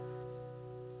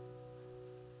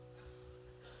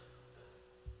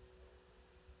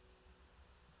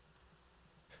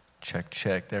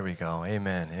Check. There we go.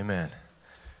 Amen.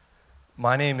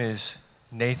 My name is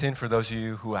Nathan. For those of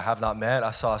you who I have not met,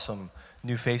 I saw some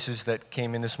new faces that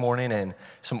came in this morning and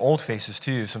some old faces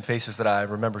too, some faces that I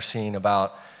remember seeing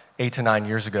about 8 to 9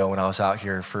 years ago when I was out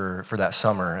here for that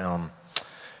summer.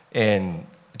 And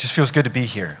it just feels good to be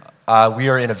here. We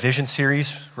are in a vision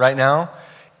series right now,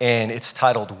 and it's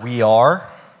titled We Are,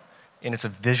 and it's a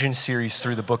vision series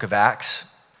through the book of Acts.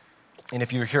 And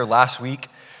if you were here last week,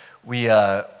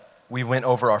 we went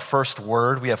over our first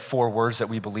word. We have 4 words that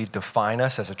we believe define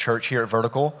us as a church here at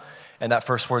Vertical. And that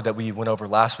first word that we went over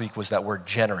last week was that word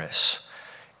generous.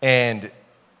 And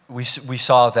we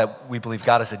saw that we believe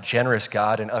God is a generous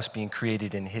God, and us being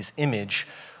created in his image,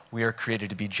 we are created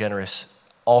to be generous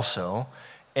also.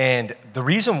 And the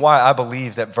reason why I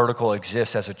believe that Vertical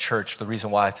exists as a church, the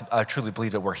reason why I truly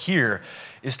believe that we're here,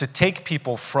 is to take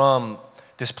people from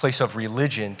this place of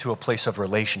religion to a place of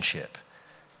relationship.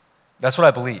 That's what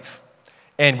I believe.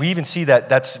 And we even see that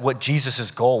that's what Jesus'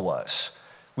 goal was.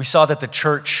 We saw that the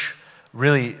church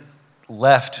really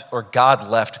left, or God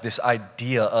left, this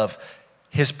idea of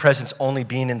his presence only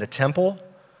being in the temple.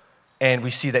 And we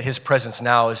see that his presence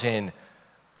now is in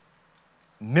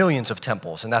millions of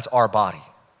temples, and that's our body.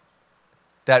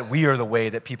 That we are the way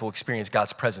that people experience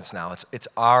God's presence now. It's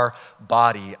our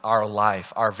body, our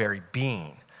life, our very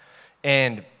being.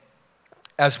 And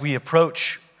as we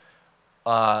approach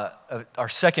our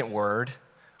second word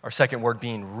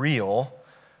being real,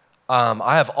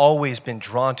 I have always been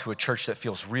drawn to a church that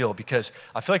feels real, because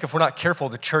I feel like if we're not careful,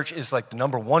 the church is like the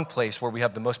number one place where we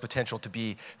have the most potential to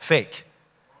be fake,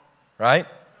 right?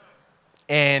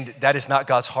 And that is not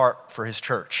God's heart for his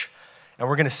church. And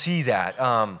we're going to see that.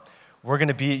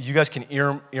 You guys can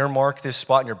earmark this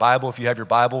spot in your Bible. If you have your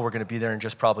Bible, we're going to be there in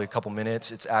just probably a couple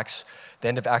minutes. It's the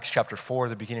end of Acts chapter 4,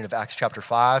 the beginning of Acts chapter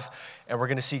 5. And we're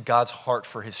going to see God's heart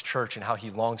for his church and how he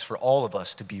longs for all of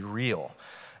us to be real.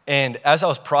 And as I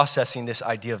was processing this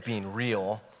idea of being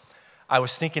real, I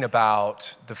was thinking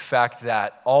about the fact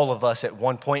that all of us at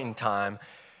one point in time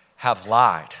have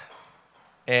lied.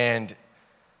 And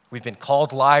we've been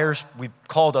called liars. We've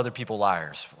called other people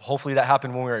liars. Hopefully that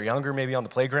happened when we were younger, maybe on the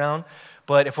playground.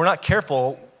 But if we're not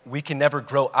careful, we can never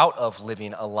grow out of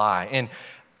living a lie. And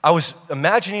I was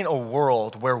imagining a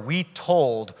world where we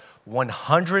told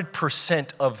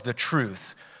 100% of the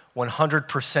truth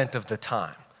 100% of the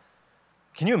time.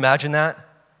 Can you imagine that?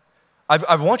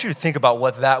 I want you to think about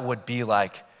what that would be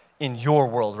like in your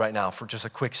world right now for just a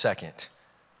quick second.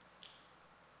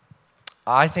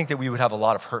 I think that we would have a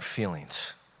lot of hurt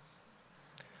feelings.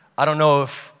 I don't know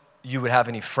if you would have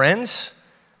any friends.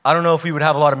 I don't know if we would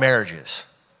have a lot of marriages.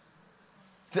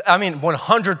 I mean,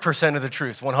 100% of the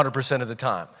truth, 100% of the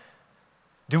time.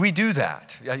 Do we do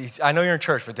that? I know you're in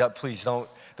church, but please don't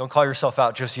call yourself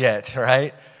out just yet,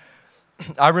 right?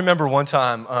 I remember one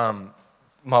time,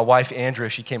 my wife, Andrea,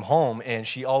 she came home, and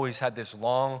she always had this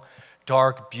long,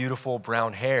 dark, beautiful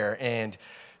brown hair, and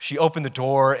she opened the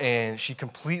door, and she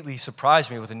completely surprised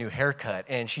me with a new haircut,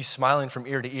 and she's smiling from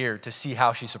ear to ear to see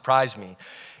how she surprised me.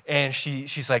 And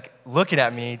she's like looking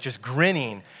at me, just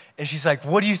grinning, and she's like,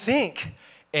 "What do you think?"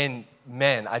 And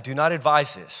men, I do not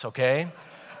advise this, okay?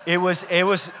 It was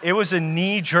a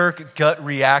knee-jerk gut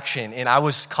reaction, and I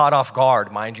was caught off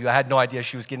guard, mind you. I had no idea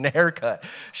she was getting a haircut.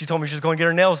 She told me she was going to get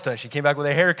her nails done. She came back with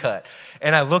a haircut.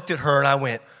 And I looked at her, and I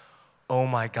went, "Oh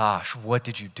my gosh, what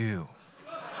did you do?"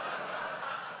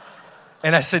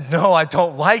 And I said, "No, I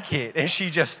don't like it." And she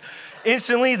just,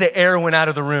 instantly the air went out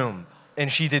of the room.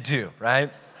 And she did too,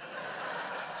 right?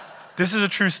 This is a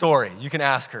true story. You can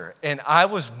ask her. And I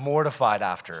was mortified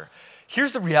after.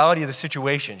 Here's the reality of the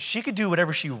situation. She could do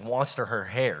whatever she wants to her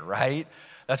hair, right?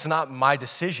 That's not my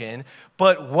decision.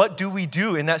 But what do we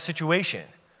do in that situation?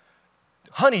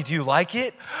 "Honey, do you like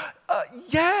it?"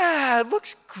 "Yeah, it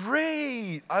looks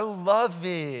great. I love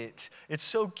it. It's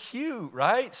so cute,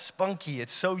 right? Spunky,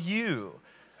 it's so you."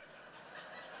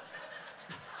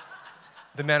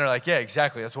 The men are like, "Yeah,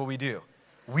 exactly. That's what we do."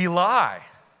 We lie.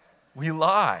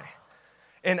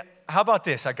 And how about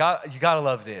this? You gotta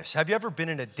love this. Have you ever been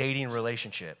in a dating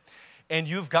relationship and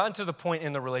you've gotten to the point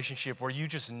in the relationship where you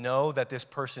just know that this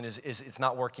person is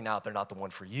not working out, they're not the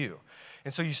one for you?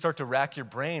 And so you start to rack your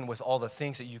brain with all the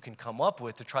things that you can come up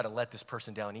with to try to let this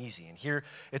person down easy. And here,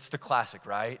 it's the classic,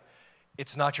 right?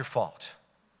 It's not your fault.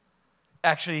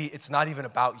 Actually, it's not even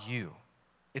about you.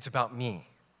 It's about me,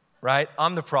 right?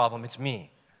 I'm the problem, it's me.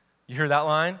 You hear that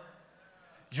line?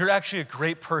 You're actually a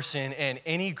great person, and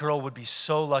any girl would be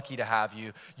so lucky to have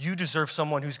you. You deserve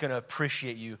someone who's going to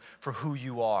appreciate you for who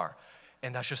you are.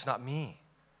 And that's just not me.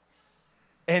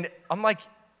 And I'm like,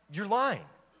 you're lying.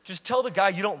 Just tell the guy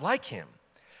you don't like him.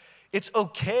 It's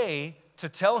okay to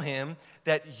tell him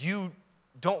that you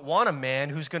don't want a man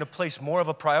who's going to place more of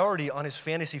a priority on his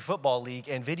fantasy football league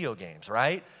and video games,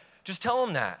 right? Just tell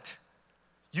him that.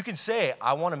 You can say,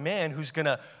 I want a man who's going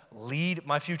to lead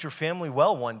my future family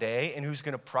well one day and who's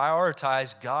going to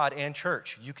prioritize God and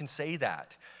church. You can say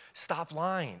that. Stop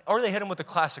lying. Or they hit him with the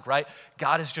classic, right?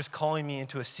 God is just calling me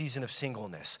into a season of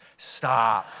singleness.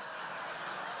 Stop.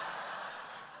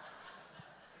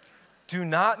 Do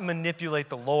not manipulate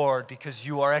the Lord because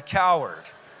you are a coward.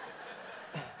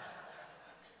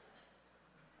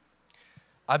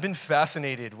 I've been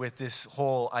fascinated with this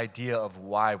whole idea of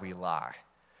why we lie.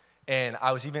 And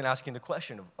I was even asking the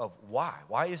question of why.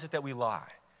 Why is it that we lie?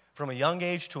 From a young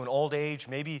age to an old age,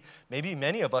 maybe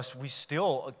many of us, we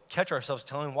still catch ourselves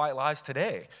telling white lies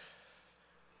today.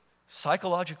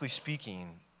 Psychologically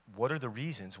speaking, what are the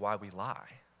reasons why we lie?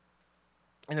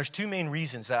 And there's two main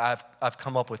reasons that I've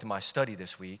come up with in my study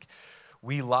this week.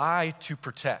 We lie to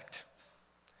protect.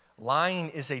 Lying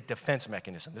is a defense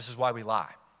mechanism. This is why we lie.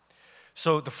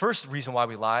 So the first reason why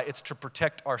we lie, it's to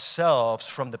protect ourselves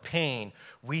from the pain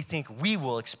we think we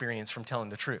will experience from telling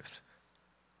the truth.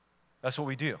 That's what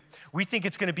we do. We think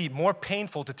it's going to be more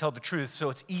painful to tell the truth, so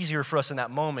it's easier for us in that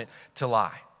moment to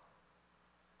lie.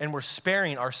 And we're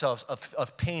sparing ourselves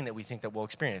of pain that we think that we'll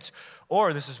experience.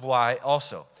 Or this is why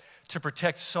also, to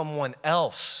protect someone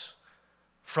else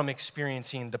from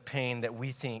experiencing the pain that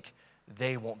we think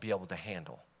they won't be able to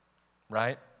handle,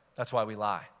 right? That's why we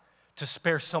lie. To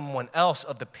spare someone else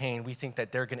of the pain we think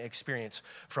that they're going to experience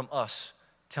from us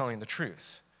telling the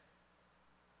truth.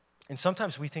 And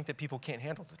sometimes we think that people can't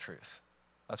handle the truth.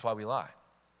 That's why we lie.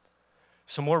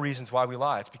 Some more reasons why we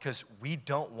lie. It's because we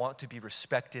don't want to be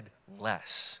respected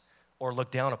less or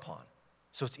looked down upon.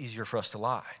 So it's easier for us to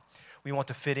lie. We want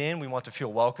to fit in. We want to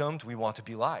feel welcomed. We want to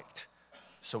be liked.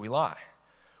 So we lie.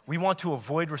 We want to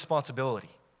avoid responsibility.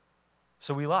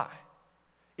 So we lie.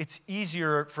 It's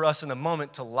easier for us in the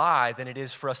moment to lie than it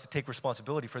is for us to take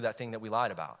responsibility for that thing that we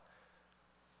lied about.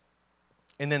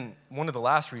 And then one of the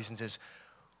last reasons is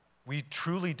we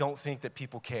truly don't think that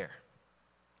people care.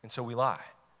 And so we lie.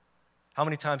 How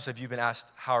many times have you been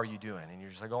asked, how are you doing? And you're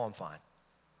just like, oh, I'm fine.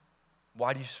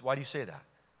 Why do you say that?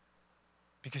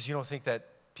 Because you don't think that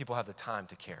people have the time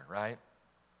to care, right?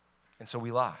 And so we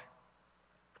lie.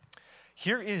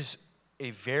 Here is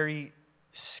a very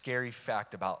scary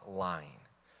fact about lying,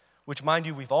 which, mind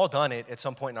you, we've all done it at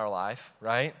some point in our life,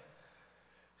 right?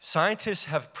 Scientists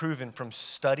have proven from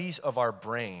studies of our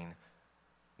brain,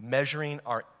 measuring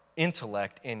our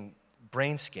intellect in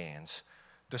brain scans,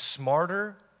 the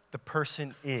smarter the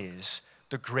person is,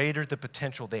 the greater the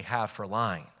potential they have for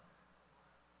lying.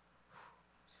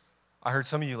 I heard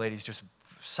some of you ladies just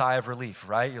sigh of relief,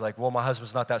 right? You're like, well, my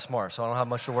husband's not that smart, so I don't have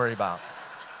much to worry about.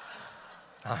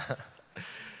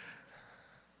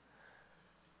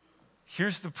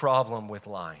 Here's the problem with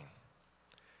lying.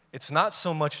 It's not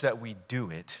so much that we do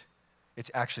it,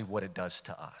 it's actually what it does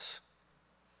to us.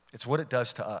 It's what it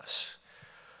does to us.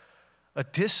 A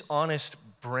dishonest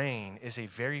brain is a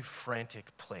very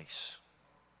frantic place.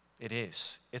 It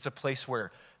is. It's a place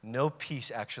where no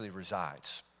peace actually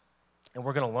resides. And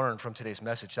we're going to learn from today's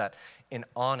message that an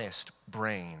honest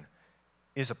brain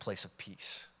is a place of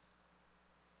peace.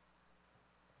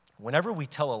 Whenever we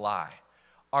tell a lie,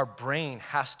 our brain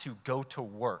has to go to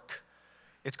work.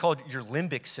 It's called your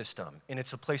limbic system, and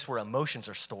it's a place where emotions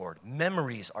are stored,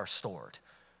 memories are stored,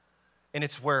 and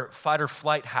it's where fight or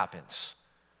flight happens.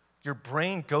 Your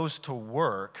brain goes to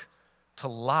work to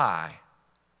lie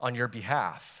on your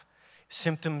behalf.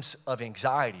 Symptoms of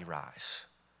anxiety rise.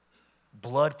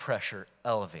 Blood pressure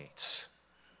elevates.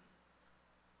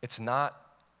 It's not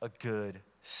a good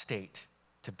state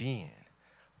to be in,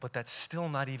 but that's still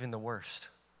not even the worst.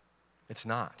 It's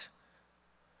not.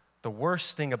 The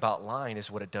worst thing about lying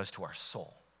is what it does to our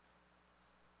soul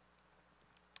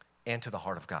and to the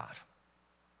heart of God.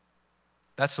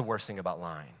 That's the worst thing about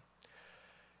lying.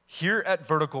 Here at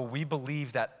Vertical, we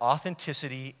believe that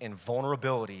authenticity and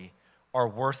vulnerability are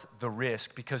worth the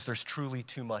risk because there's truly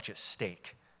too much at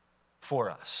stake for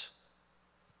us.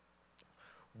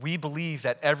 We believe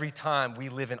that every time we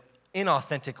live an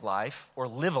inauthentic life or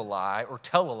live a lie or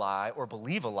tell a lie or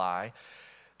believe a lie,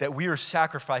 that we are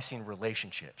sacrificing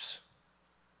relationships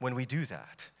when we do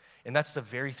that. And that's the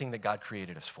very thing that God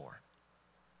created us for.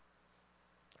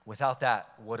 Without that,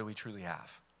 what do we truly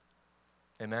have?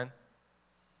 Amen?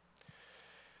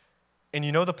 And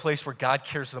you know the place where God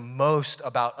cares the most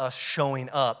about us showing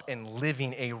up and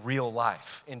living a real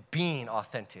life and being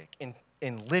authentic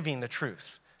and living the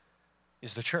truth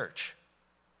is the church.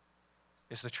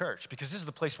 Is the church. Because this is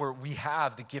the place where we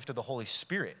have the gift of the Holy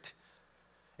Spirit.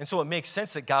 And so it makes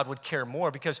sense that God would care more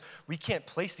because we can't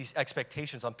place these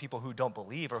expectations on people who don't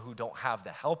believe or who don't have the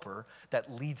helper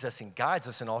that leads us and guides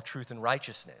us in all truth and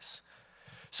righteousness.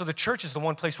 So the church is the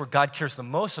one place where God cares the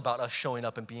most about us showing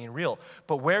up and being real.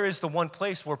 But where is the one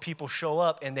place where people show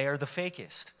up and they are the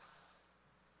fakest?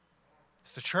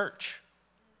 It's the church.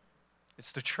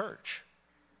 It's the church.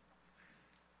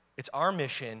 It's our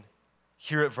mission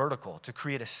here at Vertical to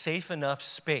create a safe enough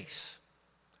space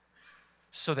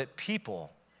so that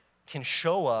people can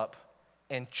show up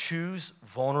and choose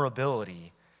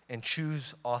vulnerability and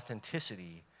choose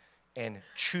authenticity and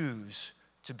choose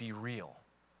to be real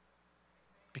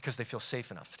because they feel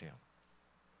safe enough to.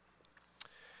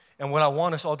 And what I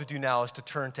want us all to do now is to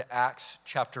turn to Acts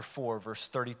chapter 4, verse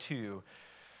 32.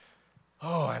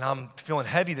 Oh, and I'm feeling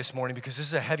heavy this morning because this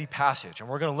is a heavy passage. And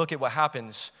we're going to look at what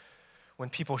happens when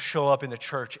people show up in the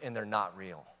church and they're not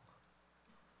real.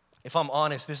 If I'm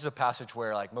honest, this is a passage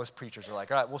where like most preachers are like,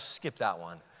 all right, we'll skip that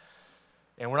one.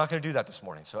 And we're not going to do that this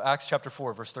morning. So Acts chapter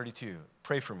 4, verse 32,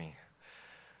 pray for me.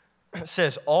 It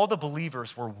says, all the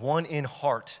believers were one in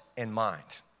heart and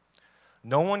mind.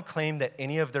 No one claimed that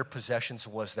any of their possessions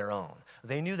was their own.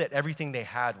 They knew that everything they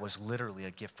had was literally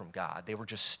a gift from God. They were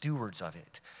just stewards of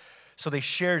it. So they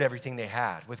shared everything they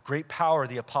had. With great power,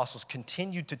 the apostles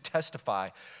continued to testify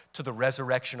to the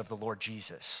resurrection of the Lord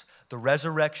Jesus. The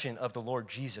resurrection of the Lord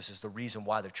Jesus is the reason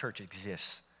why the church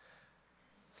exists.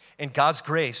 And God's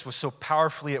grace was so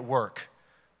powerfully at work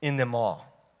in them all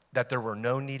that there were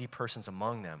no needy persons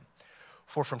among them.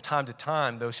 For from time to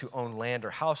time, those who owned land or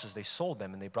houses, they sold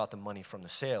them and they brought the money from the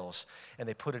sales and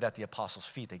they put it at the apostles'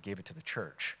 feet. They gave it to the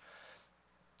church.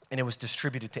 And it was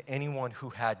distributed to anyone who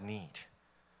had need.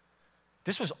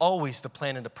 This was always the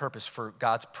plan and the purpose for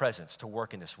God's presence to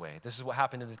work in this way. This is what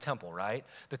happened in the temple, right?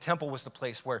 The temple was the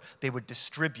place where they would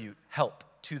distribute help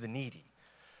to the needy.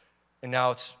 And now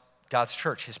it's God's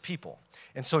church, his people.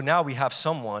 And so now we have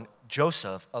someone,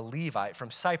 Joseph, a Levite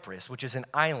from Cyprus, which is an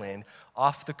island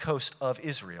off the coast of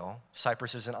Israel.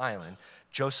 Cyprus is an island.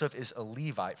 Joseph is a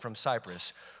Levite from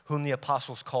Cyprus, whom the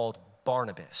apostles called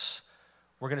Barnabas.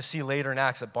 We're going to see later in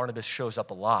Acts that Barnabas shows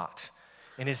up a lot.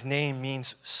 And his name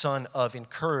means son of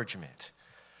encouragement.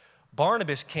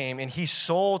 Barnabas came and he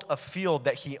sold a field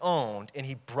that he owned and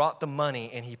he brought the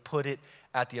money and he put it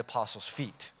at the apostles'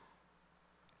 feet.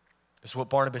 This is what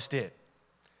Barnabas did.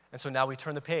 And so now we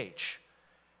turn the page.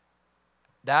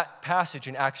 That passage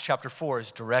in Acts chapter 4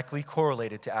 is directly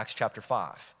correlated to Acts chapter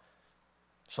 5.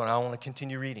 So now I want to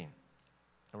continue reading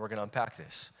and we're going to unpack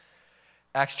this.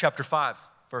 Acts chapter 5,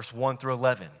 verse 1 through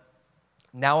 11.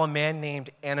 Now a man named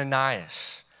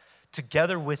Ananias,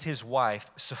 together with his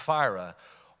wife Sapphira,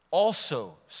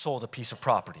 also sold a piece of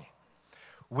property.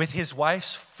 With his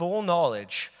wife's full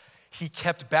knowledge, he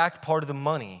kept back part of the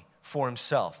money for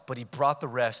himself, but he brought the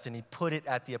rest and he put it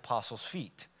at the apostles'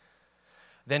 feet.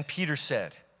 Then Peter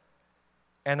said,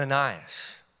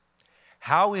 Ananias,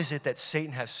 how is it that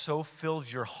Satan has so filled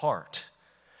your heart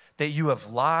that you have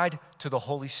lied to the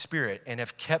Holy Spirit and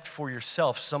have kept for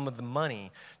yourself some of the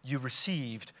money you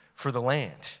received for the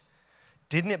land?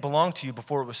 Didn't it belong to you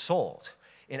before it was sold?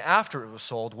 And after it was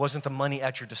sold, wasn't the money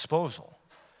at your disposal?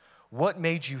 What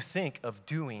made you think of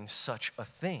doing such a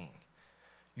thing?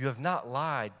 You have not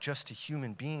lied just to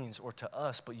human beings or to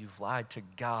us, but you've lied to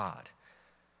God.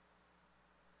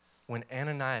 When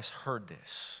Ananias heard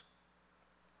this,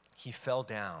 he fell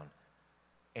down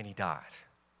and he died.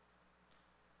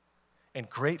 And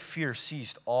great fear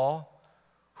seized all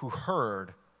who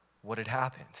heard what had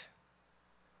happened.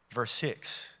 Verse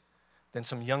 6, then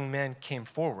some young men came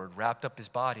forward, wrapped up his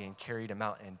body, and carried him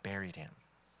out and buried him.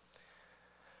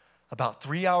 About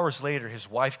 3 hours later, his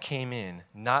wife came in,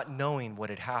 not knowing what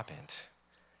had happened.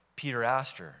 Peter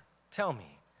asked her, tell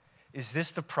me, is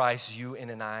this the price you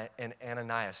and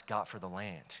Ananias got for the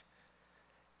land?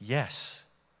 Yes,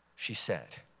 she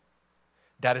said.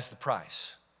 That is the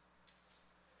price.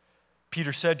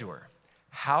 Peter said to her,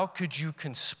 how could you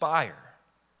conspire?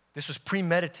 This was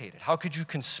premeditated. How could you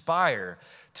conspire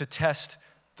to test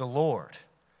the Lord?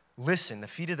 Listen, the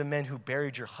feet of the men who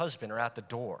buried your husband are at the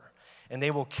door, and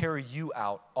they will carry you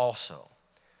out also.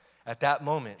 At that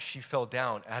moment, she fell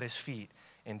down at his feet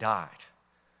and died.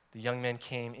 The young men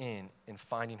came in, and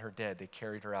finding her dead, they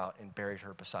carried her out and buried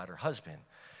her beside her husband.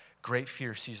 Great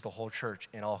fear seized the whole church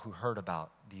and all who heard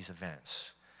about these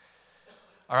events.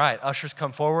 All right, ushers,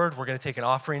 come forward. We're going to take an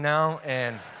offering now,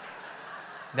 and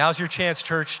now's your chance,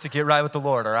 church, to get right with the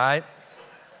Lord, all right?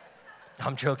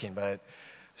 I'm joking, but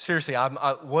seriously,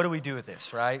 what do we do with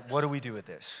this, right? What do we do with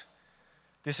this?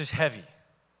 This is heavy.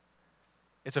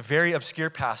 It's a very obscure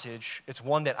passage. It's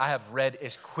one that I have read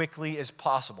as quickly as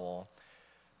possible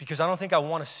because I don't think I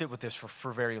want to sit with this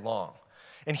for very long.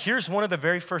 And here's one of the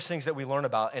very first things that we learn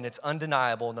about, and it's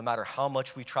undeniable no matter how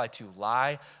much we try to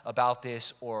lie about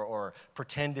this or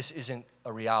pretend this isn't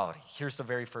a reality. Here's the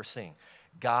very first thing.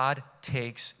 God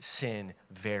takes sin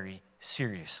very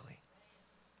seriously.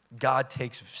 God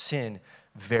takes sin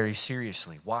very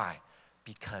seriously. Why?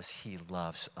 Because he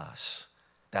loves us.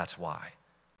 That's why.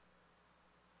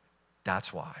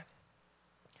 That's why.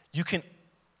 You can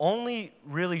only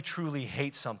really truly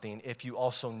hate something if you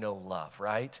also know love,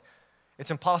 right?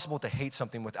 It's impossible to hate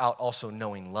something without also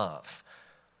knowing love.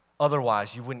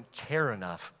 Otherwise, you wouldn't care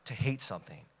enough to hate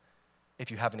something if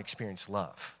you haven't experienced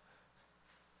love.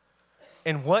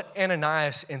 And what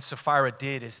Ananias and Sapphira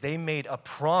did is they made a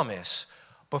promise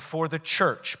before the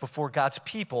church, before God's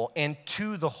people, and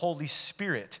to the Holy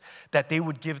Spirit that they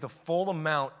would give the full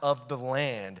amount of the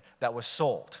land that was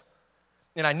sold.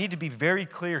 And I need to be very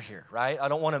clear here, right? I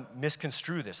don't want to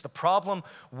misconstrue this. The problem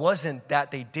wasn't that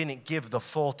they didn't give the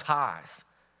full tithe.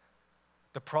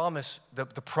 The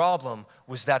problem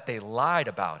was that they lied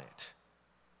about it.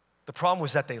 The problem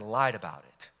was that they lied about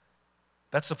it.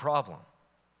 That's the problem.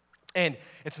 And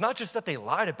it's not just that they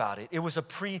lied about it, it was a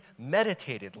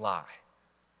premeditated lie.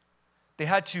 They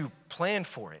had to plan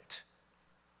for it,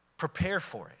 prepare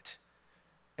for it,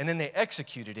 and then they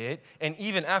executed it, and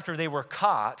even after they were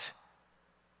caught,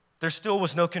 there still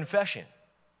was no confession.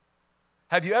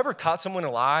 Have you ever caught someone in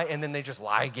a lie and then they just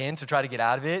lie again to try to get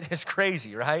out of it? It's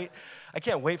crazy, right? I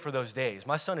can't wait for those days.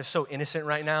 My son is so innocent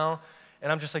right now,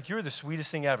 and I'm just like, you're the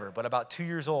sweetest thing ever, but about 2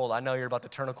 years old, I know you're about to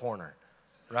turn a corner,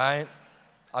 right?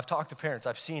 I've talked to parents,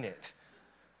 I've seen it.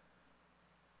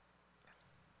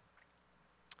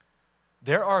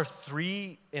 There are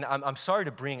three, and I'm sorry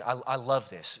to bring, I love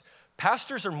this.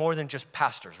 Pastors are more than just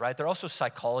pastors, right? They're also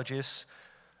psychologists.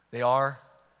 They are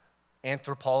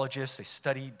anthropologists. They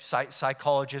study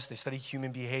psychologists. They study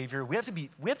human behavior. We have to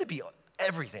be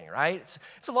everything, right?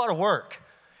 It's a lot of work.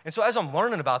 And so as I'm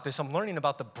learning about this, I'm learning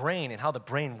about the brain and how the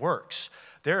brain works.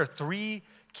 There are three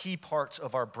key parts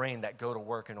of our brain that go to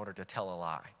work in order to tell a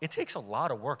lie. It takes a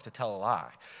lot of work to tell a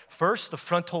lie. First, the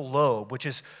frontal lobe, which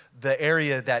is the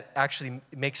area that actually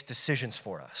makes decisions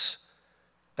for us.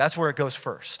 That's where it goes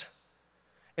first.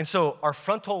 And so our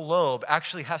frontal lobe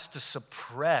actually has to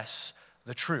suppress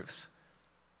the truth.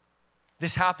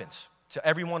 This happens to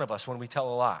every one of us when we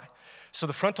tell a lie. So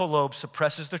the frontal lobe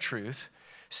suppresses the truth.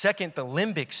 Second, the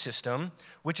limbic system,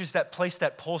 which is that place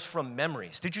that pulls from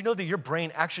memories. Did you know that your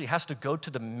brain actually has to go to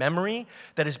the memory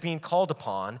that is being called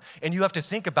upon, and you have to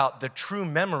think about the true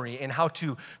memory and how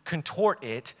to contort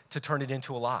it to turn it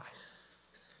into a lie?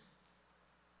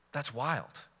 That's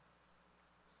wild.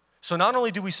 So not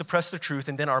only do we suppress the truth,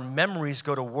 and then our memories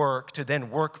go to work to then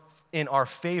work in our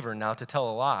favor now to tell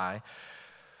a lie,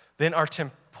 then our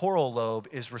temporal lobe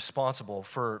is responsible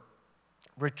for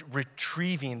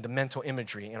retrieving the mental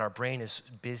imagery, and our brain is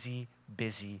busy.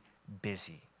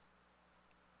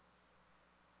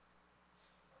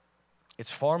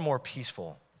 It's far more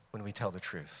peaceful when we tell the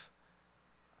truth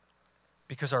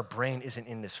because our brain isn't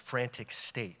in this frantic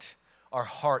state. Our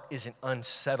heart isn't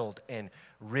unsettled and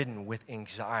ridden with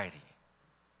anxiety.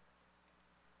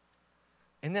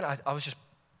 And then I was just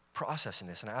processing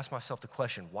this, and I asked myself the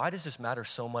question, why does this matter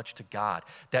so much to God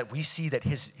that we see that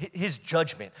his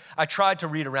judgment? I tried to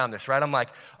read around this, right? I'm like,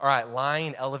 all right,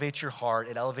 lying elevates your heart,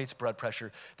 it elevates blood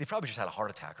pressure. They probably just had a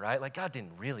heart attack, right? Like, God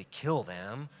didn't really kill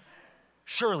them.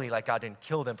 Surely, like, God didn't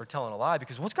kill them for telling a lie,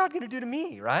 because what's God gonna do to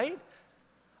me, right?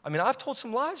 I mean, I've told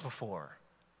some lies before.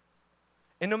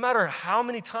 And no matter how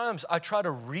many times I try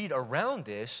to read around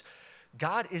this,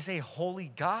 God is a holy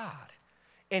God.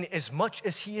 And as much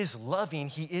as he is loving,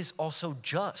 he is also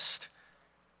just.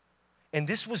 And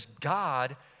this was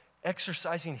God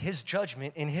exercising his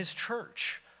judgment in his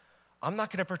church. I'm not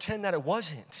gonna pretend that it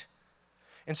wasn't.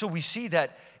 And so we see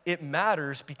that it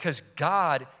matters because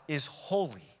God is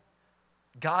holy.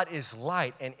 God is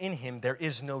light, and in him there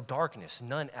is no darkness,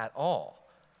 none at all.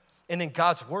 And then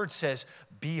God's word says,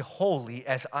 be holy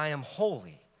as I am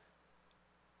holy.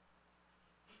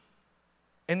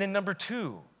 And then number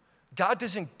two, God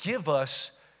doesn't give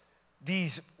us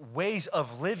these ways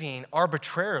of living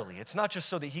arbitrarily. It's not just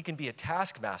so that he can be a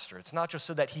taskmaster. It's not just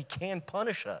so that he can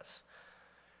punish us.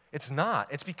 It's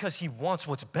not. It's because he wants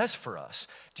what's best for us.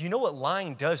 Do you know what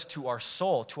lying does to our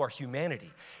soul, to our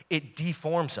humanity? It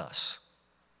deforms us.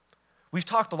 We've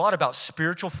talked a lot about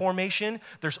spiritual formation.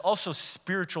 There's also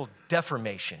spiritual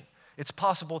deformation. It's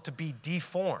possible to be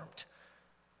deformed.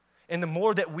 And the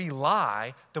more that we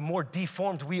lie, the more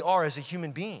deformed we are as a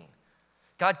human being.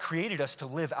 God created us to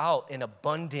live out an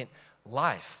abundant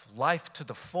life to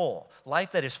the full,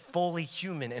 life that is fully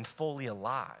human and fully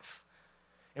alive.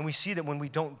 And we see that when we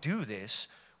don't do this,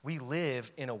 we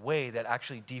live in a way that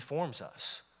actually deforms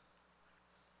us.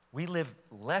 We live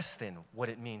less than what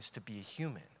it means to be a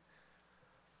human.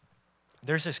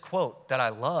 There's this quote that I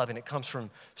love, and it comes from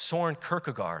Soren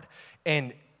Kierkegaard.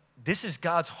 And this is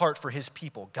God's heart for his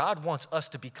people. God wants us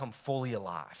to become fully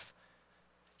alive.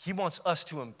 He wants us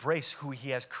to embrace who he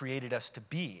has created us to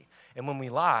be. And when we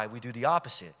lie, we do the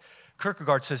opposite.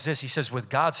 Kierkegaard says this, he says, with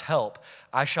God's help,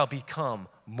 I shall become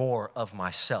more of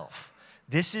myself.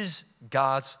 This is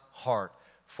God's heart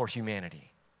for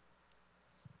humanity.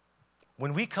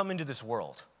 When we come into this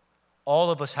world,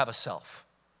 all of us have a self.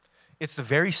 It's the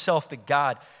very self that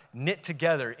God knit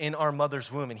together in our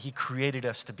mother's womb and he created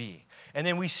us to be. And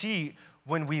then we see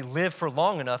when we live for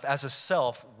long enough as a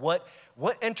self, what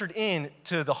entered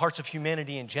into the hearts of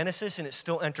humanity in Genesis, and it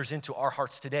still enters into our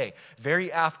hearts today. Very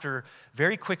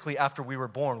quickly after we were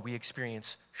born, we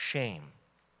experience shame.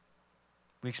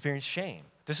 We experience shame.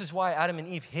 This is why Adam and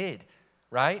Eve hid,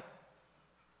 right?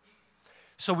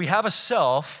 So we have a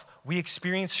self, we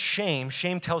experience shame.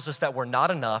 Shame tells us that we're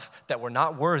not enough, that we're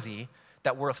not worthy,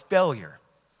 that we're a failure.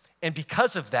 And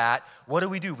because of that, what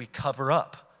do? We cover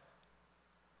up.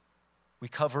 We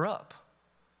cover up.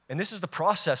 And this is the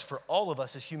process for all of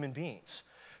us as human beings.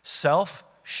 Self,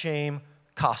 shame,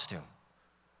 costume.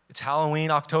 It's Halloween,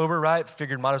 October, right?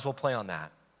 Figured might as well play on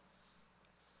that.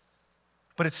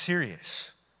 But it's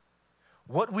serious.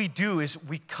 What we do is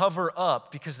we cover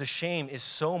up because the shame is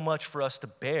so much for us to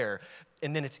bear,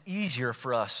 and then it's easier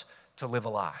for us to live a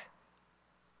lie.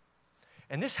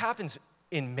 And this happens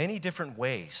in many different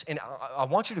ways. And I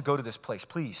want you to go to this place,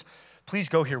 please. Please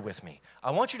go here with me.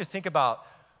 I want you to think about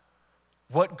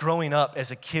what growing up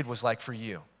as a kid was like for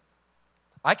you.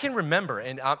 I can remember,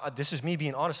 and this is me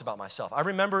being honest about myself. I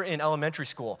remember in elementary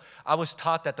school, I was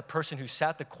taught that the person who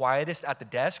sat the quietest at the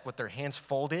desk with their hands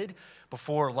folded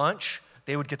before lunch,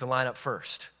 they would get to line up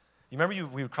first. You remember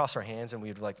we would cross our hands and we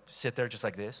would like sit there just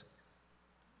like this?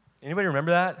 Anybody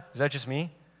remember that? Is that just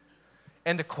me?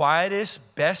 And the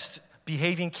quietest, best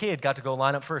behaving kid got to go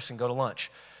line up first and go to lunch.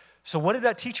 So what did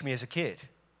that teach me as a kid?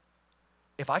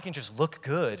 If I can just look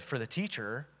good for the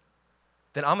teacher,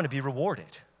 then I'm going to be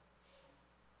rewarded.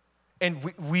 And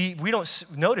we don't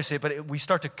notice it, but we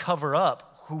start to cover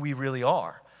up who we really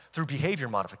are through behavior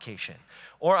modification.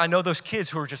 Or I know those kids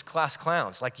who are just class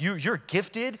clowns. Like you're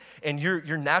gifted and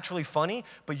you're naturally funny,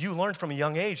 but you learned from a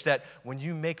young age that when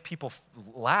you make people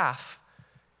laugh,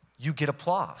 you get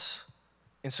applause.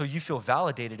 And so you feel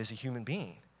validated as a human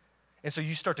being. And so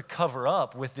you start to cover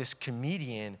up with this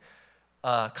comedian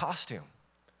costume.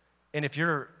 And if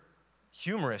you're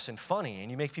humorous and funny and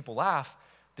you make people laugh,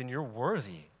 then you're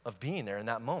worthy of being there in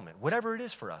that moment. Whatever it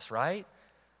is for us, right?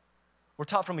 We're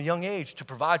taught from a young age to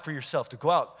provide for yourself, to go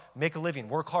out, make a living,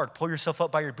 work hard, pull yourself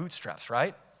up by your bootstraps,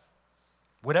 right?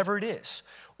 Whatever it is.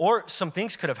 Or some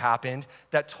things could have happened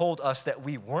that told us that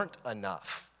we weren't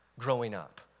enough growing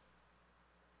up.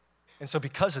 And so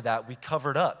because of that, we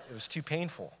covered up. It was too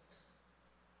painful.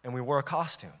 And we wore a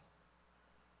costume.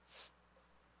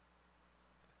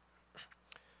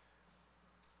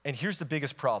 And here's the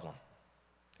biggest problem.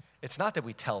 It's not that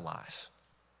we tell lies.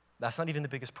 That's not even the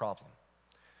biggest problem.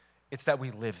 It's that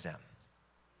we live them.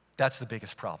 That's the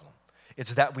biggest problem.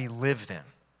 It's that we live them.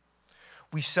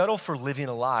 We settle for living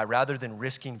a lie rather than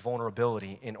risking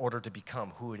vulnerability in order to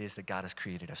become who it is that God has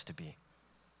created us to be.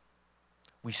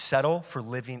 We settle for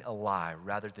living a lie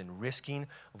rather than risking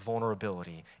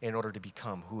vulnerability in order to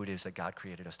become who it is that God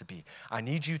created us to be. I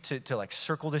need you to like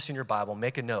circle this in your Bible,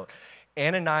 make a note.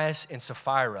 Ananias and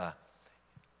Sapphira,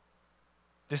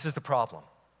 this is the problem.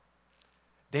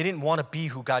 They didn't want to be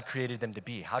who God created them to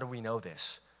be. How do we know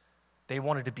this? They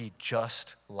wanted to be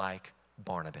just like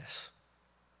Barnabas.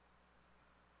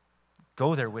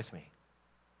 Go there with me.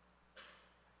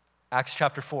 Acts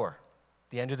chapter 4,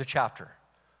 the end of the chapter.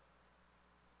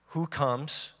 Who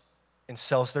comes and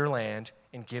sells their land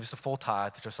and gives the full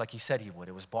tithe just like he said he would?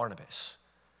 It was Barnabas.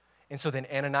 And so then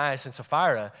Ananias and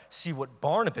Sapphira see what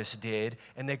Barnabas did,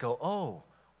 and they go, oh,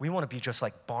 we want to be just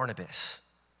like Barnabas.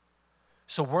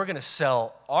 So we're going to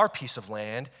sell our piece of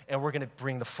land, and we're going to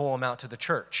bring the full amount to the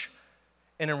church.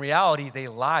 And in reality, they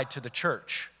lied to the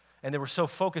church. And they were so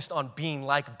focused on being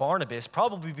like Barnabas,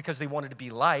 probably because they wanted to be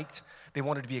liked, they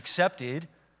wanted to be accepted,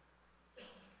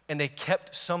 and they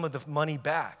kept some of the money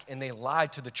back, and they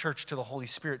lied to the church, to the Holy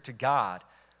Spirit, to God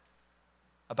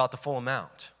about the full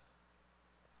amount.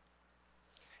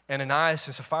 Ananias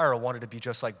and Sapphira wanted to be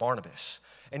just like Barnabas.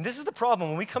 And this is the problem.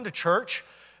 When we come to church,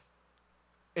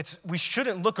 we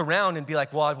shouldn't look around and be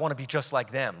like, well, I want to be just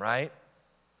like them, right?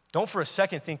 Don't for a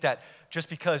second think that just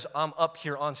because I'm up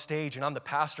here on stage and I'm the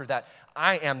pastor that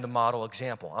I am the model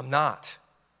example. I'm not.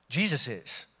 Jesus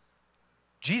is.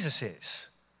 Jesus is.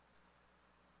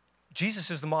 Jesus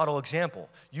is the model example.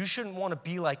 You shouldn't want to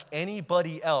be like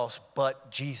anybody else but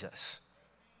Jesus.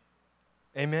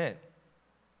 Amen.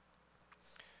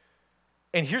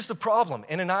 And here's the problem.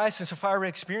 Ananias and Sapphira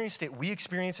experienced it. We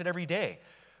experience it every day.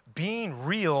 Being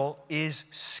real is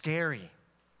scary.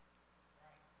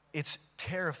 It's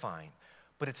terrifying,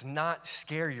 but it's not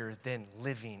scarier than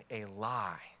living a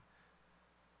lie.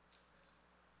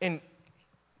 And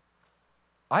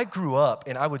I grew up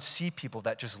and I would see people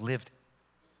that just lived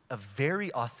a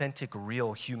very authentic,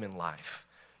 real human life.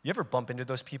 You ever bump into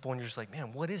those people and you're just like,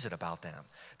 man, what is it about them?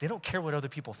 They don't care what other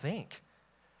people think.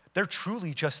 They're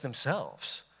truly just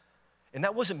themselves. And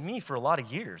that wasn't me for a lot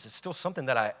of years. It's still something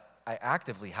that I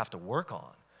actively have to work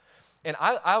on. And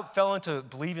I fell into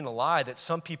believing the lie that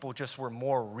some people just were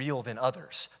more real than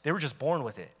others. They were just born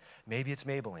with it. Maybe it's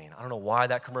Maybelline. I don't know why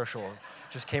that commercial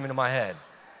just came into my head.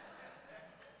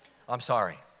 I'm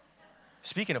sorry.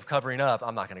 Speaking of covering up,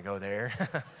 I'm not going to go there.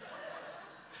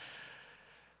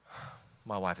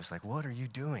 My wife is like, what are you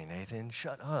doing, Nathan?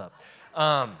 Shut up.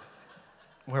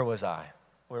 Where was I?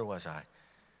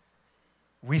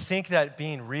 We think that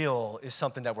being real is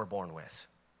something that we're born with.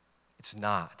 It's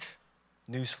not.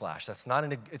 Newsflash,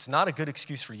 it's not a good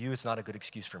excuse for you. It's not a good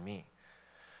excuse for me.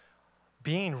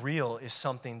 Being real is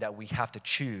something that we have to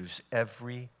choose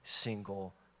every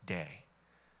single day.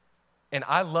 And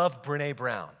I love Brené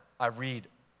Brown. I read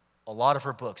a lot of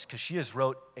her books because she has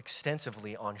wrote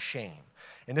extensively on shame.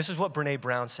 And this is what Brené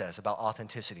Brown says about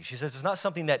authenticity. She says it's not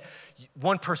something that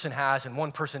one person has and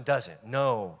one person doesn't.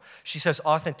 No. She says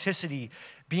authenticity,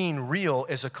 being real,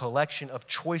 is a collection of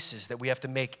choices that we have to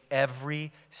make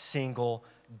every single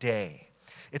day.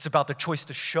 It's about the choice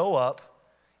to show up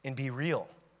and be real,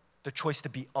 the choice to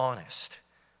be honest,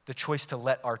 the choice to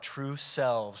let our true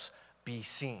selves be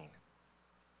seen.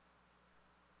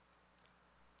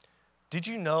 Did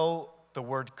you know the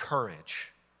word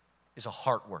courage is a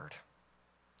heart word?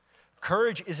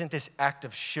 Courage isn't this act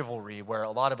of chivalry where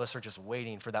a lot of us are just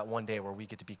waiting for that one day where we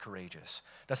get to be courageous.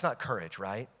 That's not courage,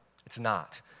 right? It's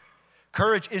not.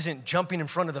 Courage isn't jumping in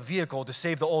front of the vehicle to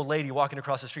save the old lady walking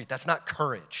across the street. That's not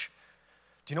courage.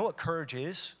 Do you know what courage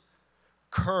is?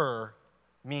 Cur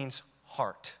means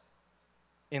heart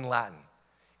in Latin.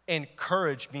 And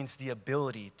courage means the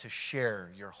ability to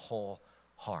share your whole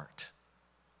heart.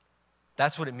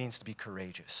 That's what it means to be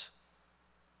courageous.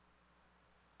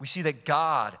 We see that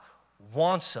God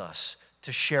wants us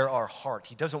to share our heart.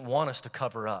 He doesn't want us to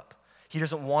cover up. He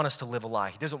doesn't want us to live a lie.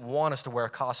 He doesn't want us to wear a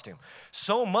costume.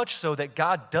 So much so that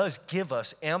God does give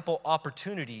us ample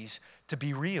opportunities to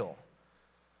be real.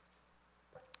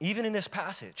 Even in this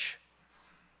passage,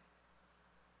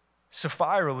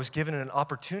 Sapphira was given an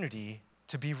opportunity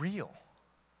to be real.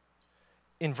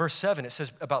 In verse 7, it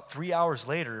says, about 3 hours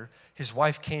later, his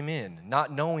wife came in,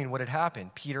 not knowing what had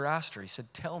happened. Peter asked her, he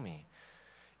said, tell me,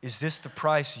 is this the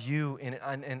price you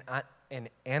and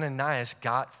Ananias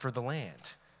got for the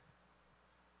land?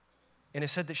 And it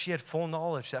said that she had full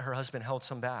knowledge that her husband held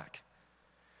some back.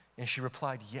 And she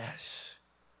replied, yes,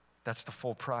 that's the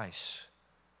full price.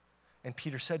 And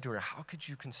Peter said to her, how could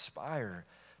you conspire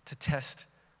to test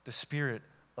the Spirit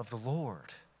of the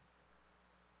Lord?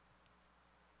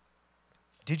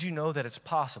 Did you know that it's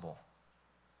possible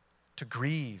to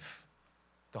grieve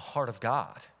the heart of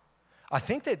God? I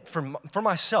think that for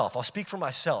myself, I'll speak for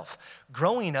myself,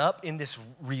 growing up in this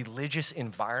religious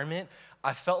environment,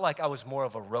 I felt like I was more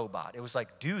of a robot. It was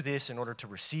like, do this in order to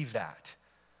receive that.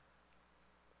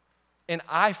 And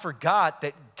I forgot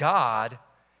that God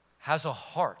has a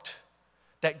heart,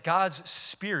 that God's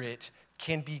Spirit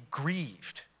can be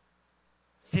grieved.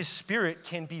 His Spirit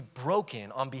can be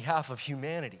broken on behalf of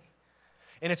humanity.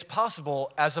 And it's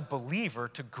possible as a believer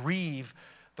to grieve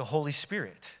the Holy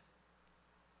Spirit.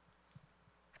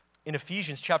 In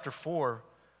Ephesians chapter 4,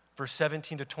 verse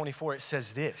 17 to 24, it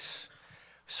says this,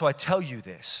 so I tell you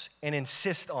this and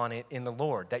insist on it in the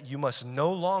Lord, that you must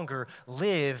no longer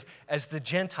live as the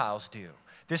Gentiles do.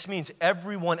 This means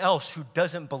everyone else who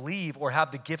doesn't believe or have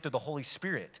the gift of the Holy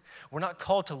Spirit. We're not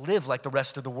called to live like the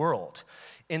rest of the world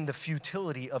in the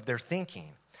futility of their thinking.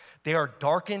 They are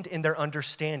darkened in their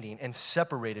understanding and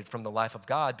separated from the life of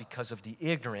God because of the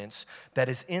ignorance that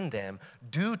is in them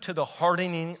due to the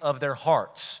hardening of their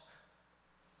hearts.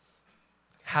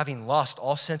 Having lost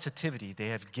all sensitivity, they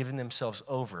have given themselves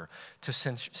over to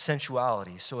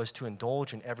sensuality so as to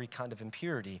indulge in every kind of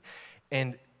impurity,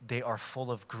 and they are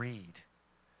full of greed.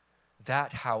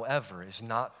 That, however, is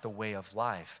not the way of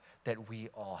life that we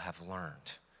all have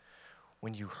learned.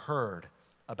 When you heard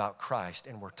about Christ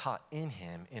and were taught in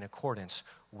him in accordance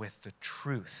with the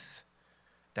truth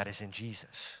that is in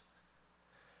Jesus.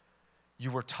 You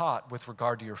were taught with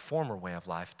regard to your former way of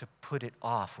life to put it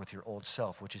off with your old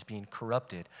self, which is being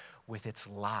corrupted with its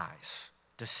lies,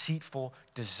 deceitful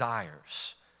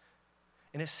desires.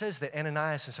 And it says that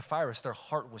Ananias and Sapphira, their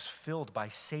heart was filled by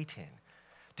Satan.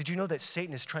 Did you know that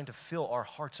Satan is trying to fill our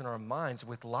hearts and our minds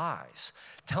with lies,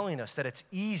 telling us that it's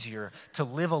easier to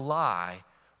live a lie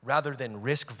rather than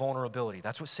risk vulnerability?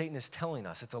 That's what Satan is telling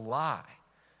us. It's a lie.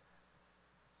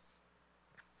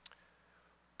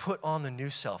 Put on the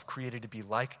new self, created to be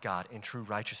like God in true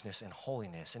righteousness and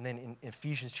holiness. And then in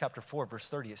Ephesians chapter 4, verse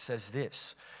 30, it says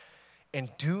this, and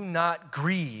do not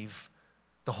grieve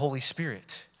the Holy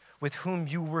Spirit, with whom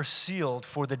you were sealed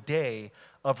for the day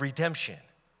of redemption.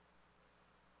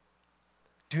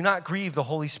 Do not grieve the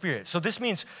Holy Spirit. So this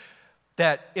means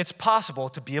that it's possible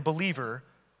to be a believer,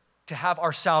 to have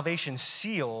our salvation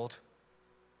sealed,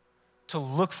 to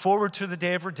look forward to the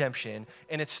day of redemption,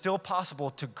 and it's still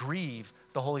possible to grieve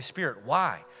the Holy Spirit.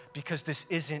 Why? Because this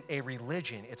isn't a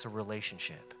religion, it's a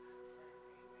relationship.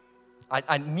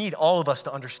 I need all of us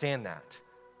to understand that.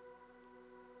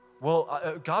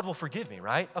 Well, God will forgive me,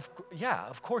 right?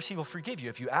 Of course he will forgive you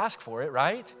if you ask for it,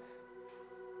 right?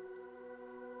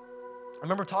 I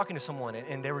remember talking to someone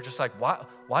and they were just like,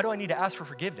 why do I need to ask for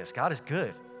forgiveness? God is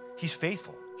good. He's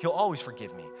faithful. He'll always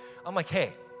forgive me. I'm like,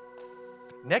 hey,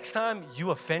 next time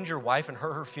you offend your wife and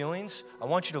hurt her feelings, I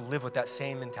want you to live with that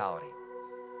same mentality.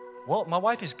 Well, my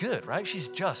wife is good, right? She's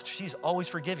just. She's always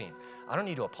forgiving. I don't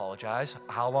need to apologize.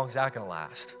 How long is that going to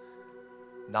last?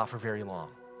 Not for very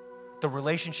long. The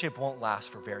relationship won't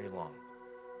last for very long.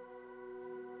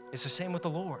 It's the same with the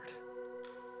Lord.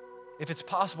 If it's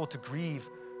possible to grieve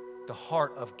the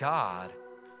heart of God,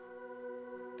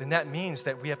 then that means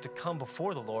that we have to come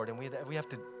before the Lord and we have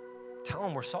to tell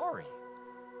him we're sorry.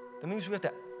 That means we have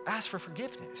to ask for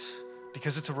forgiveness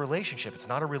because it's a relationship. It's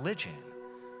not a religion.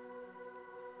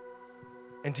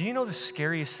 And do you know the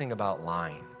scariest thing about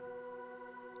lying?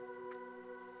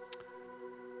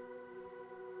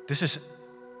 This is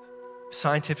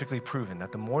scientifically proven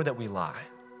that the more that we lie,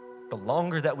 the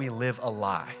longer that we live a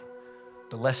lie,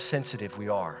 the less sensitive we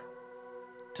are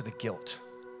to the guilt,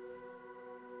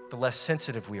 the less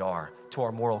sensitive we are to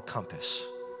our moral compass.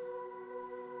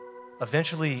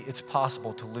 Eventually, it's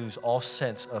possible to lose all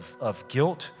sense of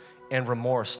guilt and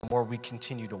remorse the more we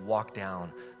continue to walk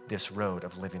down this road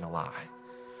of living a lie.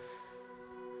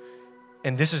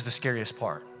 And this is the scariest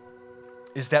part,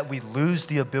 is that we lose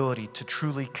the ability to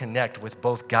truly connect with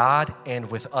both God and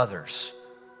with others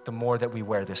the more that we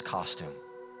wear this costume.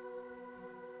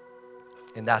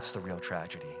 And that's the real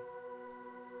tragedy.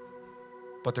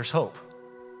 But there's hope.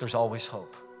 There's always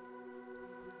hope.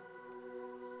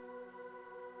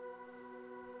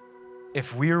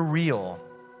 If we're real,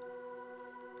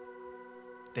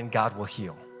 then God will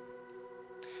heal.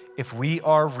 If we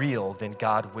are real, then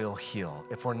God will heal.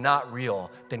 If we're not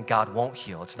real, then God won't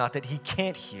heal. It's not that he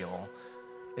can't heal,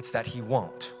 it's that he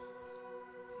won't.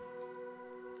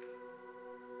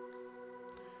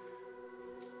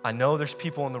 I know there's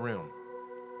people in the room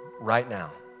right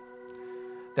now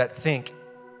that think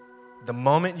the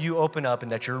moment you open up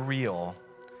and that you're real,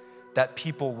 that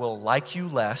people will like you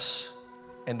less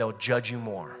and they'll judge you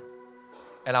more.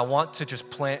 And I want to just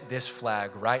plant this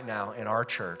flag right now in our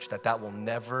church that will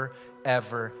never,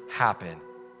 ever happen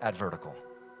at Vertical.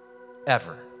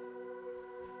 Ever.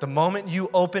 The moment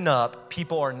you open up,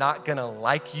 people are not gonna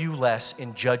like you less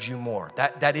and judge you more.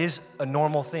 That is a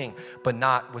normal thing, but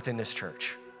not within this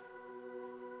church.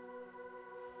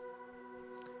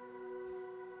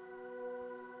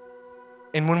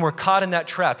 And when we're caught in that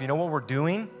trap, you know what we're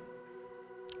doing?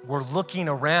 We're looking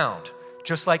around,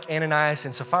 just like Ananias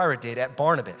and Sapphira did at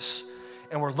Barnabas.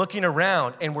 And we're looking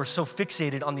around and we're so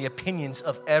fixated on the opinions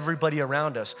of everybody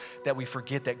around us that we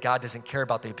forget that God doesn't care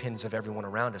about the opinions of everyone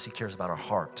around us. He cares about our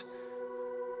heart.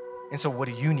 And so what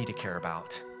do you need to care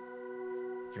about?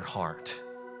 Your heart.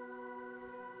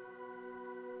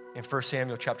 In 1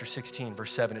 Samuel chapter 16,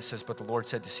 verse 7, it says, but the Lord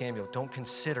said to Samuel, don't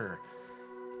consider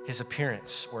his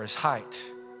appearance or his height,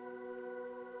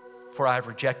 for I have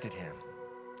rejected him.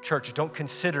 Church, don't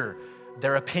consider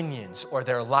their opinions or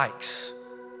their likes,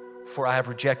 for I have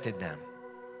rejected them.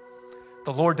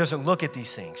 The Lord doesn't look at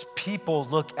these things. People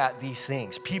look at these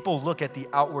things. People look at the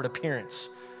outward appearance.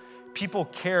 People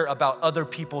care about other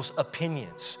people's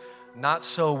opinions. Not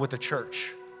so with the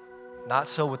church. Not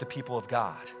so with the people of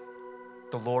God.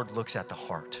 The Lord looks at the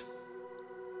heart.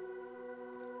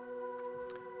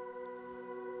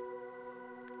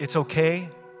 It's okay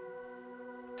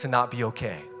to not be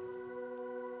okay.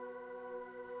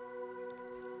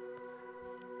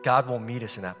 God will meet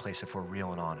us in that place if we're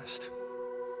real and honest.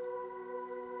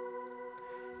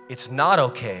 It's not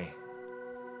okay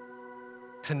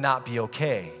to not be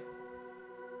okay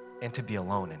and to be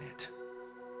alone in it.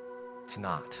 It's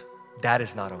not. That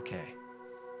is not okay.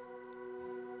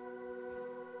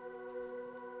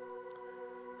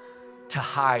 To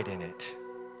hide in it,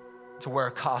 to wear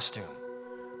a costume,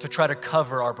 to try to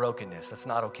cover our brokenness, that's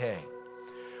not okay.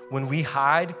 When we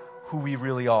hide who we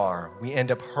really are, we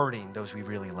end up hurting those we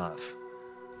really love.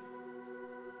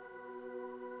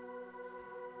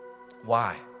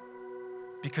 Why?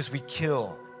 Because we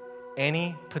kill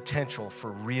any potential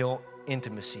for real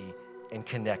intimacy and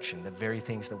connection, the very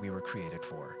things that we were created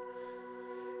for.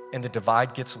 And the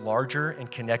divide gets larger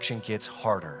and connection gets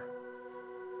harder.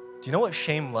 Do you know what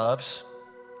shame loves?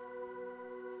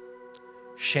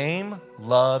 Shame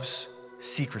loves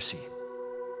secrecy.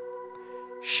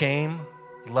 Shame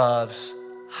loves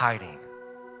hiding.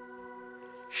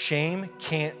 Shame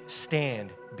can't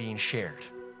stand being shared.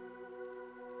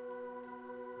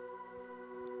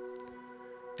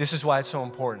 This is why it's so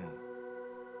important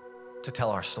to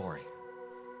tell our story.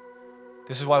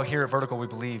 This is why here at Vertical we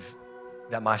believe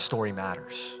that my story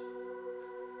matters.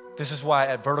 This is why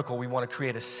at Vertical we want to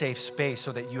create a safe space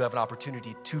so that you have an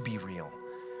opportunity to be real,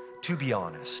 to be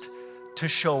honest, to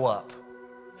show up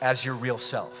as your real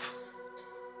self.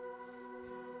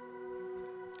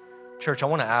 Church, I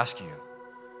want to ask you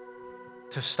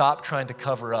to stop trying to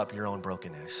cover up your own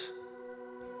brokenness.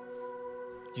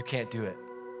 You can't do it.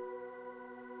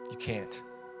 You can't.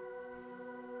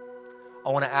 I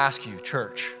want to ask you,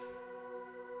 church,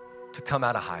 to come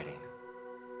out of hiding,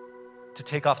 to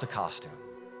take off the costume,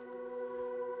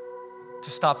 to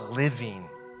stop living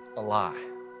a lie.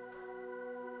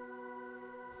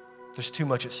 There's too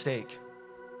much at stake.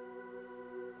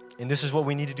 And this is what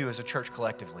we need to do as a church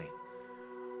collectively.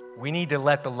 We need to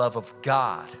let the love of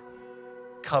God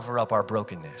cover up our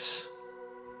brokenness.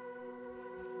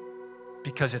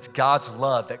 Because it's God's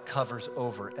love that covers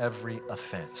over every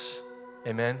offense.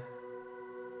 Amen?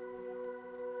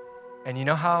 And you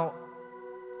know how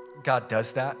God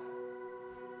does that?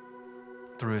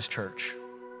 Through his church.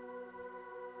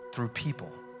 Through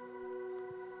people.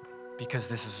 Because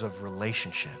this is a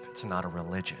relationship. It's not a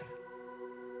religion.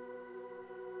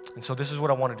 And so this is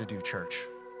what I wanted to do, church,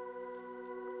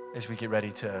 as we get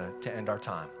ready to end our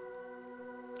time.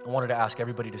 I wanted to ask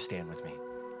everybody to stand with me.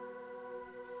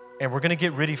 And we're going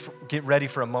to get ready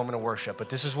for a moment of worship, but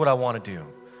this is what I want to do.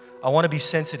 I want to be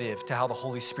sensitive to how the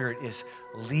Holy Spirit is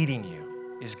leading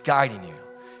you, is guiding you,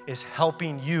 is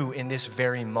helping you in this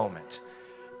very moment.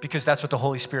 Because that's what the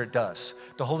Holy Spirit does.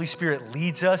 The Holy Spirit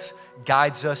leads us,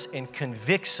 guides us, and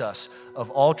convicts us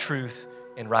of all truth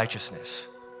and righteousness.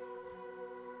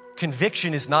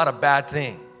 Conviction is not a bad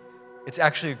thing. It's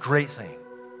actually a great thing.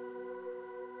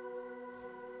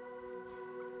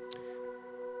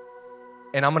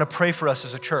 And I'm going to pray for us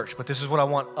as a church, but this is what I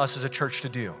want us as a church to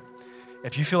do.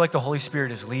 If you feel like the Holy Spirit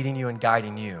is leading you and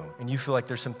guiding you, and you feel like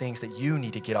there's some things that you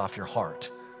need to get off your heart,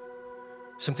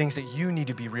 some things that you need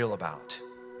to be real about,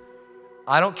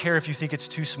 I don't care if you think it's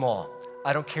too small.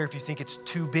 I don't care if you think it's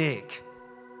too big.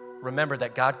 Remember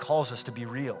that God calls us to be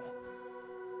real.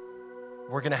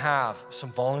 We're going to have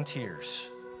some volunteers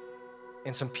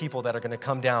and some people that are going to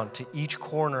come down to each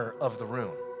corner of the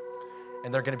room,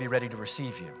 and they're going to be ready to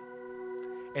receive you.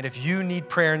 And if you need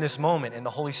prayer in this moment and the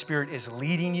Holy Spirit is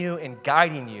leading you and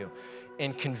guiding you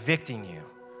and convicting you,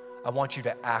 I want you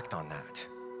to act on that.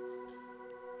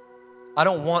 I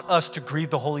don't want us to grieve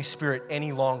the Holy Spirit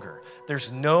any longer.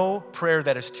 There's no prayer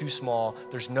that is too small.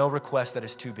 There's no request that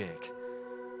is too big.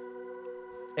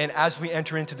 And as we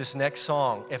enter into this next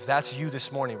song, if that's you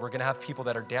this morning, we're going to have people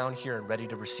that are down here and ready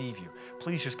to receive you.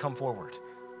 Please just come forward.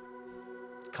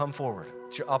 Come forward.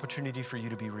 It's your opportunity for you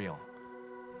to be real.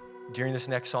 During this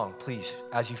next song, please,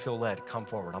 as you feel led, come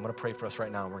forward. I'm going to pray for us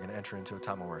right now, and we're going to enter into a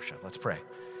time of worship. Let's pray.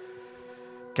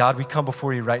 God, we come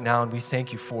before you right now, and we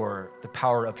thank you for the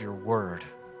power of your word.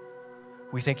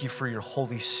 We thank you for your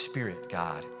Holy Spirit,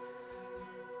 God,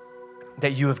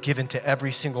 that you have given to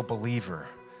every single believer,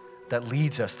 that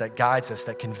leads us, that guides us,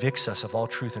 that convicts us of all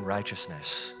truth and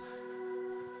righteousness.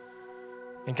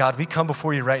 And God, we come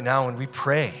before you right now, and we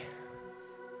pray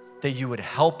that you would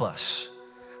help us,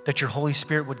 that your Holy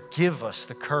Spirit would give us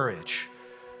the courage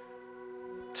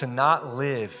to not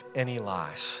live any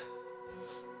lies.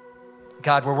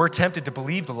 God, where we're tempted to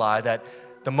believe the lie, that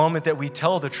the moment that we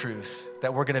tell the truth,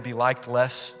 that we're going to be liked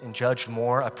less and judged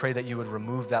more, I pray that you would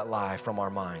remove that lie from our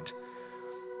mind.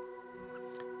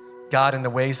 God, in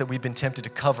the ways that we've been tempted to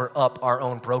cover up our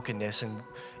own brokenness,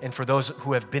 and for those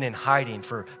who have been in hiding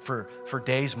for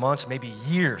days, months, maybe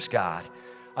years, God,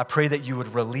 I pray that you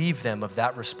would relieve them of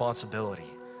that responsibility,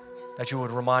 that you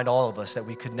would remind all of us that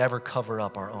we could never cover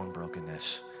up our own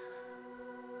brokenness.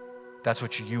 That's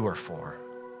what you are for.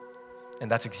 And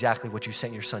that's exactly what you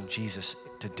sent your son Jesus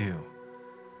to do.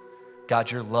 God,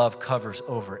 your love covers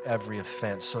over every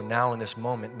offense. So now in this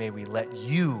moment, may we let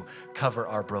you cover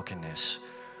our brokenness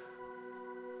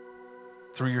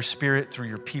through your Spirit, through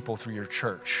your people, through your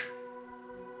church.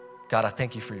 God, I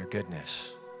thank you for your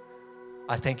goodness.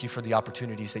 I thank you for the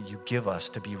opportunities that you give us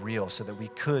to be real so that we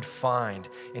could find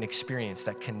and experience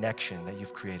that connection that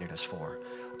you've created us for,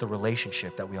 the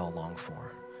relationship that we all long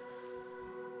for.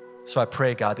 So I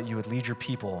pray, God, that you would lead your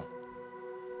people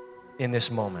in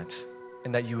this moment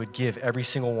and that you would give every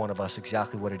single one of us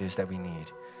exactly what it is that we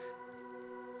need.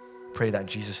 Pray that in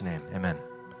Jesus' name, amen.